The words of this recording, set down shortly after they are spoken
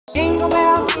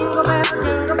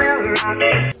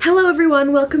Hello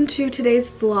everyone, welcome to today's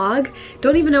vlog.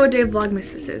 Don't even know what day of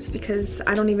Vlogmas this is because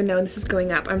I don't even know when this is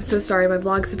going up. I'm so sorry, my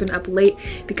vlogs have been up late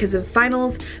because of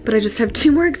finals, but I just have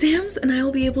 2 more exams and I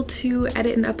will be able to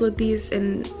edit and upload these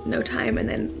in no time and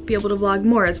then be able to vlog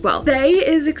more as well. Today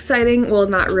is exciting, well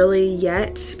not really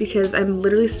yet because I'm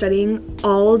literally studying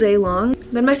all day long.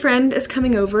 Then my friend is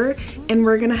coming over and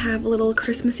we're gonna have a little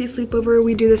Christmassy sleepover.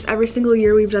 We do this every single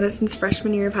year. We've done it since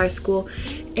freshman year of high school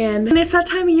and it's that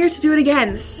time of year to do it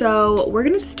again. So we're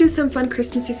gonna just do some fun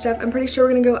Christmassy stuff. I'm pretty sure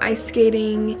we're gonna go ice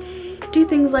skating, do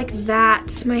things like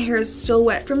that. My hair is still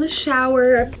wet from the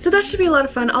shower. So that should be a lot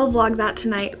of fun. I'll vlog that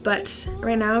tonight, but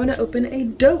right now I'm gonna open a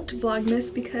Don't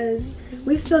Vlogmas because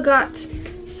we've still got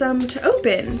some to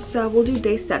open. So we'll do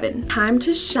day 7. Time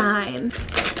to shine.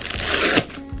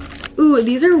 Ooh,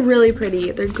 these are really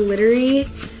pretty. They're glittery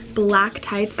black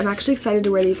tights. I'm actually excited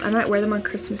to wear these. I might wear them on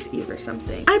Christmas Eve or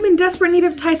something. I'm in desperate need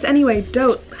of tights anyway.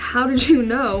 Dote, how did you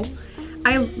know?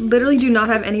 I literally do not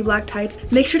have any black tights.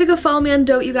 Make sure to go follow me on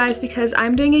Dote, you guys, because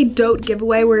I'm doing a Dote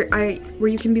giveaway where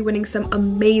you can be winning some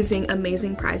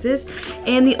amazing prizes.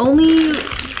 And the only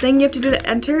thing you have to do to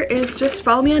enter is just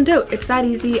follow me on Dote. It's that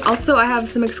easy. Also, I have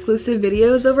some exclusive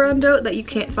videos over on Dote that you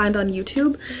can't find on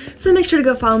YouTube. So make sure to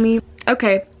go follow me.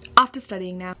 Okay, off to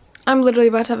studying now. I'm literally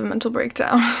about to have a mental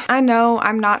breakdown. I know,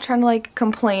 I'm not trying to like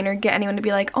complain or get anyone to be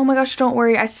like, oh my gosh, don't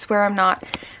worry, I swear I'm not.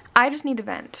 I just need to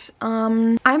vent.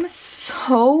 I'm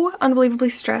so unbelievably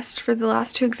stressed for the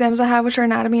last 2 exams I have, which are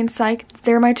anatomy and psych.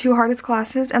 They're my 2 hardest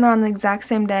classes and they're on the exact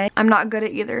same day. I'm not good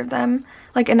at either of them.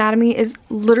 Like anatomy is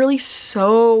literally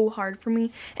so hard for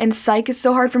me and psych is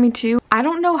so hard for me too. I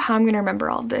don't know how I'm gonna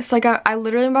remember all of this. Like I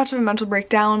literally am about to have a mental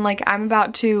breakdown. Like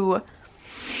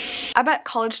I bet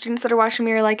college students that are watching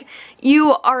me are like,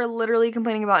 you are literally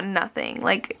complaining about nothing.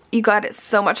 Like, you got it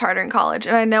so much harder in college,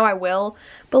 and I know I will.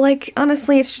 But like,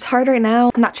 honestly, it's just hard right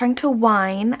now. I'm not trying to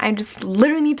whine. I just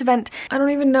literally need to vent. I don't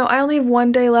even know. I only have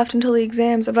 1 day left until the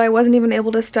exams, but I wasn't even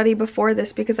able to study before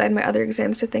this because I had my other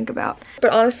exams to think about.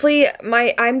 But honestly,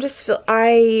 like,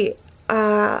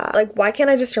 why can't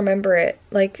I just remember it?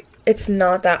 Like, it's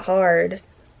not that hard.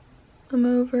 I'm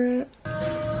over it.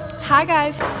 Hi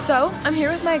guys, so I'm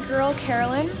here with my girl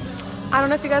Carolyn. I don't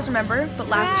know if you guys remember, but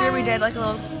last year we did like a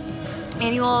little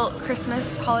annual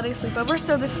Christmas holiday sleepover.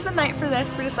 So this is the night for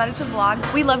this. We decided to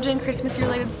vlog. We love doing Christmas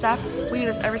related stuff. We do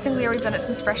this every single year. We've done it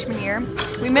since freshman year.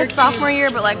 We missed sophomore year,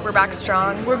 but like we're back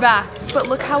strong. We're back. But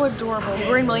look how adorable.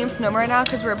 We're in Williams-Sonoma right now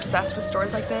because we're obsessed with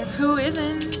stores like this. Who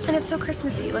isn't? And it's so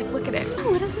Christmassy. Like look at it.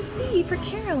 Oh, what does it see for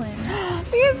Carolyn?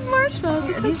 These marshmallows.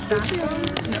 Are these bath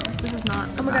bombs? No, this is not.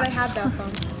 Oh my god, I have bath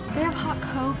bombs. They have hot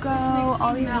cocoa,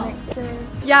 all these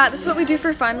mixes. Yeah, this is what we do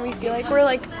for fun. We feel like we're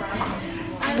like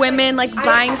women like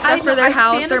buying stuff for their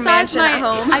house, their mansion at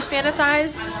home. I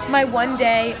fantasize my 1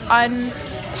 day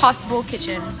impossible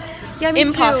kitchen. Yeah, me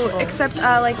impossible. Too. Except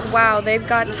like wow, they've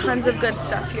got tons of good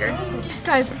stuff here.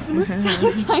 Guys, this is the most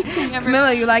satisfying thing ever.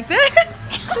 Camilla, you like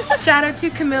this? Shout out to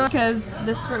Camilla because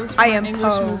this was from an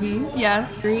English movie.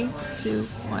 Yes. 3, 2,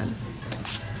 1.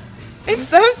 It's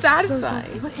so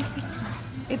satisfying. What is this stuff?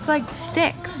 It's like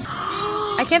sticks.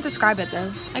 I can't describe it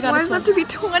though. I got Why this does it have to be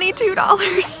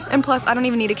 $22? And plus, I don't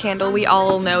even need a candle. We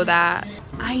all know that.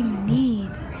 I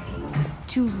need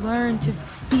to learn to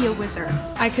be a wizard.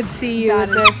 I could see you That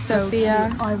with is this, so Sophia.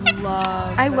 cute.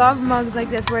 I love mugs like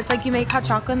this where it's like you make hot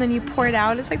chocolate and then you pour it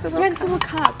out. It's like the little it's a little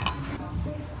cup.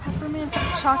 Peppermint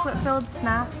chocolate filled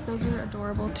snaps. Those are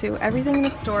adorable too. Everything in the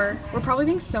store. We're probably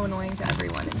being so annoying to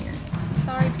everyone in here.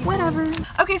 Sorry, people. Whatever.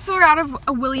 Okay, so we're out of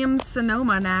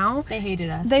Williams-Sonoma now. They hated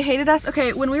us. They hated us.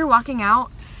 Okay, when we were walking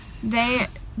out, they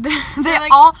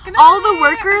like, all the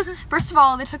workers, first of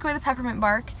all, they took away the peppermint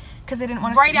bark because they didn't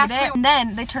want us to eat it. And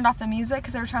then they turned off the music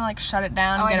because they were trying to like shut it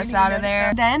down and get us out of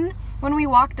there. Then when we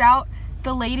walked out,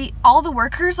 all the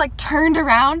workers like turned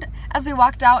around as we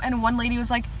walked out, and one lady was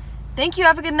like, "Thank you,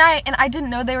 have a good night." And I didn't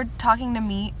know they were talking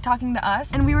to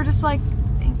us, and we were just like,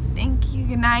 "Thank you,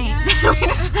 good night."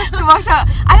 we walked out.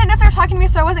 I didn't know if they were talking to me,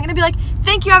 so I wasn't gonna be like,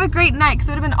 "Thank you, have a great night," because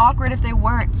it would have been awkward if they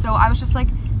weren't. So I was just like,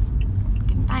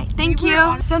 "Good night, thank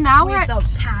you." So now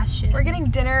we're getting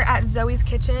dinner at Zoe's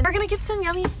kitchen. We're gonna get some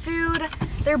yummy food.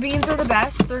 Their beans are the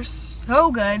best. They're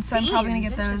so good. So I'm probably gonna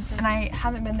get those. And I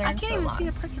haven't been there in so long. I can't even see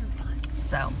the prick in the front.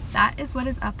 So that is what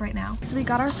is up right now. So we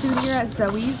got our food here at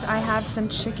Zoe's. I have some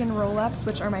chicken roll-ups,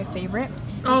 which are my favorite.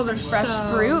 Oh, they're fresh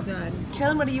fruit. Good.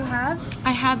 Carolyn, what do you have?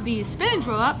 I have the spinach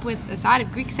roll-up with a side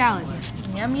of Greek salad.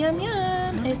 Yum, yum,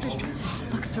 yum. It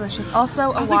looks delicious.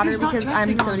 Also, a water because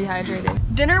I'm so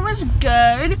dehydrated. Dinner was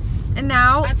good. And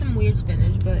now, I had some weird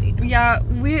spinach, but yeah,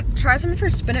 we tried some for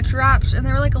spinach wraps and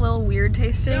they were like a little weird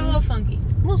tasting. They're a little funky.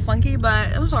 little funky,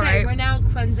 but it was alright. We're now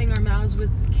cleansing our mouths with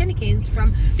candy canes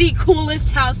from the coolest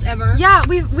house ever. Yeah,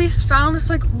 we found this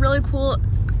like really cool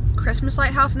Christmas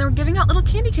lighthouse, and they were giving out little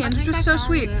candy canes, which was so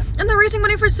sweet. And they're raising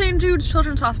money for St. Jude's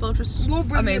Children's Hospital, which was We'll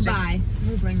bring amazing. you by.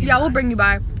 We'll bring you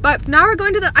by. But now we're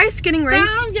going to the ice skating rink.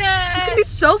 Yeah. It's gonna be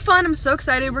so fun. I'm so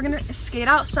excited. We're gonna skate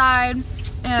outside.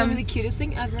 It's gonna be the cutest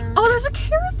thing ever. Oh, there's a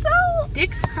carousel.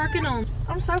 Dick's parking on.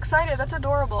 I'm so excited. That's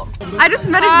adorable. I just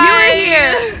met a viewer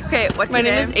here. Okay, what's your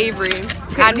name? My name is Avery.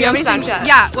 Okay, Add do me you on have anything? Snapchat.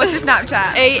 Yeah, what's your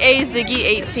Snapchat?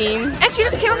 AAZiggy18. And she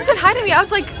just came up and said hi to me. I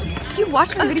was like, you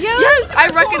watch my videos? Yes, I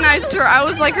recognized her. I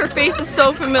was like, her face is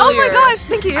so familiar. Oh my gosh,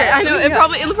 thank you. I know, it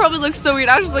probably looks so weird.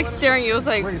 I was just like staring at you. I was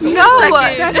like, No,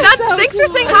 so thanks for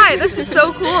saying hi. This is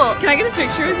so cool. Can I get a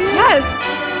picture with you? Yes.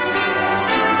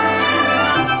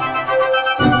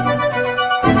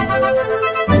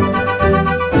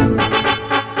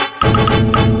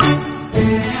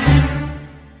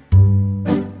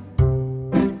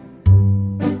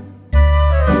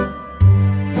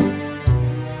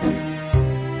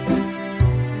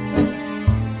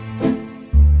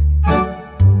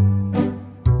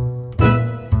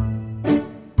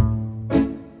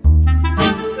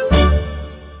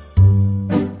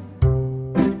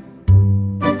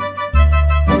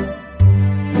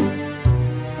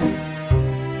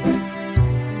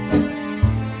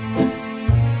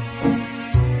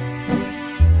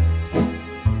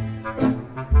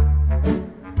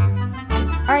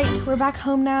 Alright, we're back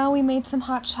home now. We made some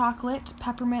hot chocolate,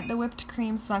 peppermint, the whipped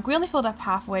cream sunk. We only filled up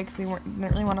halfway because we didn't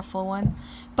really want a full one.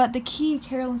 But the key,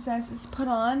 Carolyn says, is put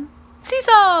on Sea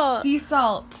salt. sea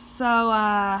salt. So,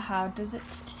 how does it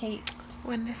taste?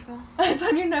 Wonderful. It's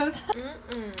on your nose.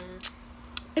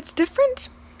 It's different,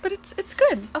 but it's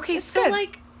good. Okay, it's so good.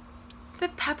 like the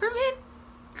peppermint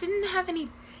didn't have any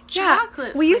Yeah,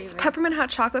 chocolate. we used flavor. peppermint hot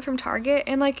chocolate from Target,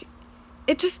 and like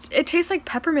it tastes like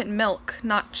peppermint milk,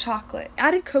 not chocolate.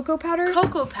 Added cocoa powder.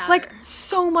 Cocoa powder. Like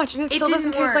so much, and it still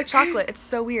doesn't didn't taste like work. chocolate. It's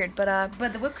so weird, but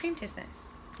But the whipped cream tastes nice.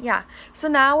 yeah. So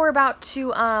now we're about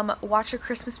to watch a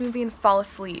Christmas movie and fall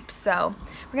asleep. So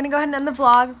we're gonna go ahead and end the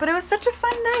vlog. But it was such a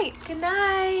fun night. Good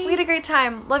night. We had a great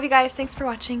time. Love you guys. Thanks for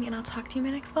watching, and I'll talk to you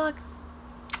in my next vlog.